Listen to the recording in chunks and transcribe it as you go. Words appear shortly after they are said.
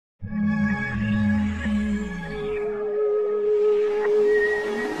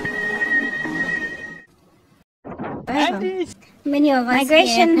welcome. Many of us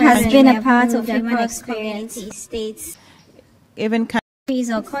Migration has been a part of human experience, states, even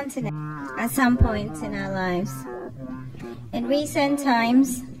countries or continents at some point in our lives. In recent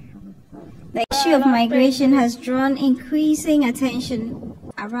times, the issue of migration has drawn increasing attention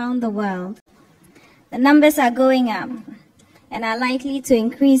around the world. The numbers are going up and are likely to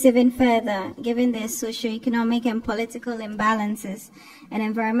increase even further given their socio-economic and political imbalances and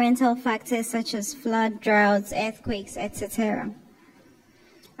environmental factors such as flood, droughts, earthquakes, etc.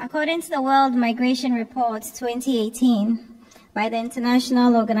 According to the World Migration Report 2018 by the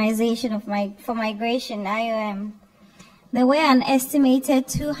International Organization for Migration, IOM, there were an estimated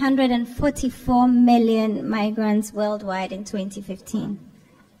 244 million migrants worldwide in 2015.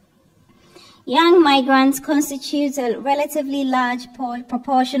 Young migrants constitute a relatively large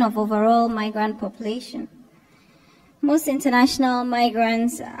proportion of overall migrant population. Most international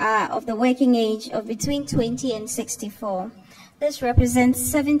migrants are of the working age of between 20 and 64. This represents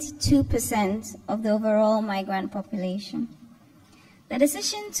 72% of the overall migrant population. The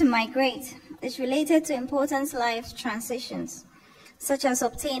decision to migrate is related to important life transitions, such as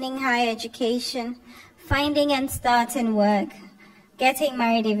obtaining higher education, finding and starting work, getting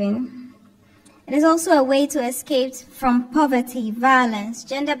married even. It is also a way to escape from poverty, violence,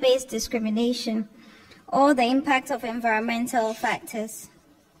 gender-based discrimination, or the impact of environmental factors.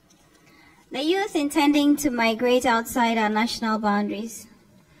 The youth intending to migrate outside our national boundaries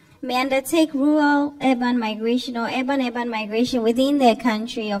may undertake rural-urban migration or urban-urban migration within their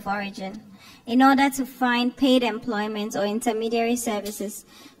country of origin in order to find paid employment or intermediary services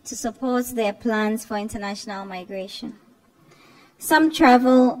to support their plans for international migration. Some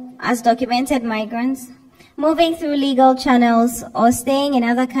travel as documented migrants, moving through legal channels or staying in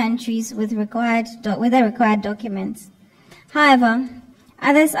other countries with the required documents. However,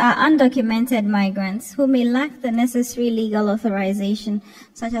 others are undocumented migrants who may lack the necessary legal authorization,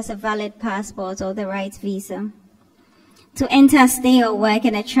 such as a valid passport or the right visa, to enter, stay, or work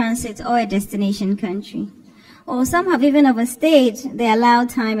in a transit or a destination country. Or some have even overstayed their allowed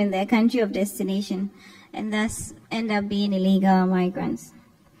time in their country of destination and thus end up being illegal migrants.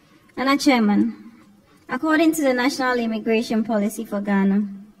 Anna Chairman, according to the National Immigration Policy for Ghana,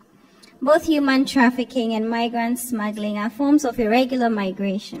 both human trafficking and migrant smuggling are forms of irregular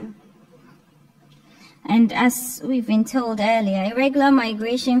migration. And as we've been told earlier, irregular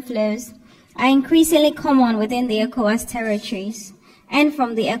migration flows are increasingly common within the ECOWAS territories and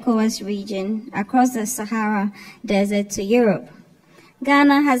from the ECOWAS region across the Sahara Desert to Europe.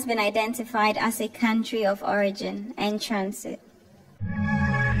 Ghana has been identified as a country of origin and transit.